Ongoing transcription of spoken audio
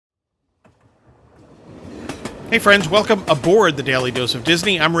Hey friends, welcome aboard the Daily Dose of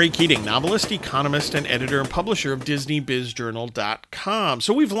Disney. I'm Ray Keating, novelist, economist, and editor and publisher of DisneyBizJournal.com.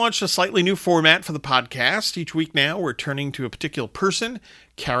 So we've launched a slightly new format for the podcast. Each week now, we're turning to a particular person,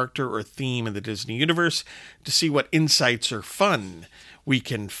 character, or theme in the Disney universe to see what insights or fun we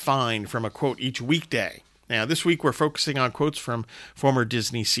can find from a quote each weekday. Now, this week we're focusing on quotes from former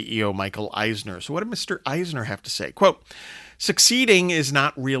Disney CEO Michael Eisner. So what did Mr. Eisner have to say? Quote, "Succeeding is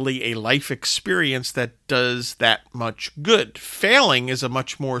not really a life experience that does that much good. Failing is a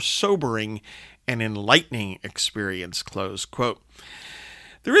much more sobering and enlightening experience," close quote.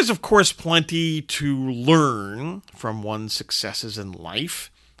 There is, of course, plenty to learn from one's successes in life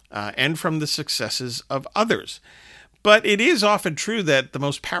and from the successes of others. But it is often true that the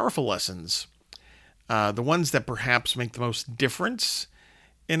most powerful lessons, the ones that perhaps make the most difference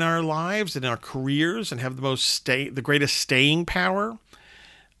in our lives, in our careers, and have the greatest staying power,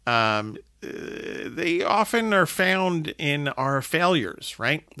 they often are found in our failures,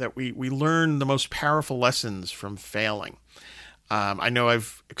 right? That we learn the most powerful lessons from failing. I know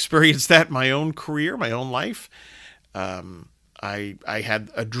I've experienced that in my own career, my own life. I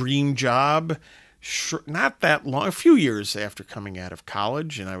had a dream job not that long, a few years after coming out of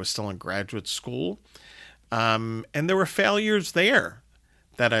college, and I was still in graduate school. And there were failures there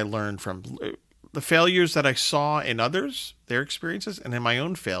that I learned from, the failures that I saw in others, their experiences, and in my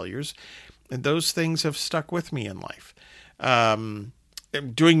own failures. And those things have stuck with me in life.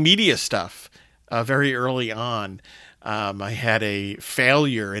 Doing media stuff very early on, I had a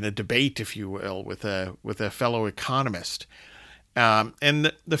failure in a debate, if you will, with a fellow economist.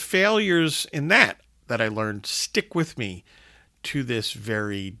 And the failures in that I learned stick with me to this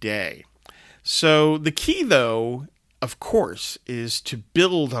very day. So the key, though, of course, is to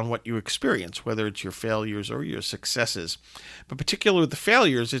build on what you experience, whether it's your failures or your successes. But particularly with the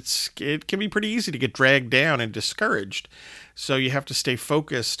failures, it can be pretty easy to get dragged down and discouraged. So you have to stay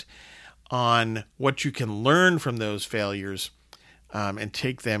focused on what you can learn from those failures and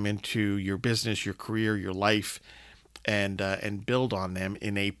take them into your business, your career, your life, and build on them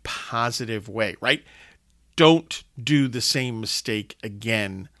in a positive way, right? Don't do the same mistake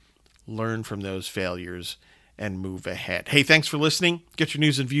again. Learn from those failures and move ahead. Hey, thanks for listening. Get your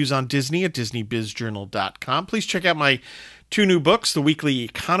news and views on Disney at DisneyBizJournal.com. Please check out my 2 new books, The Weekly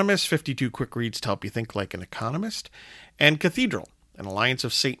Economist, 52 Quick Reads to Help You Think Like an Economist, and Cathedral, an Alliance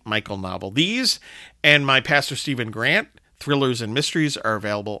of St. Michael novel. These and my Pastor Stephen Grant, Thrillers and Mysteries, are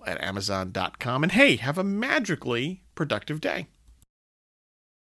available at Amazon.com. And hey, have a magically productive day.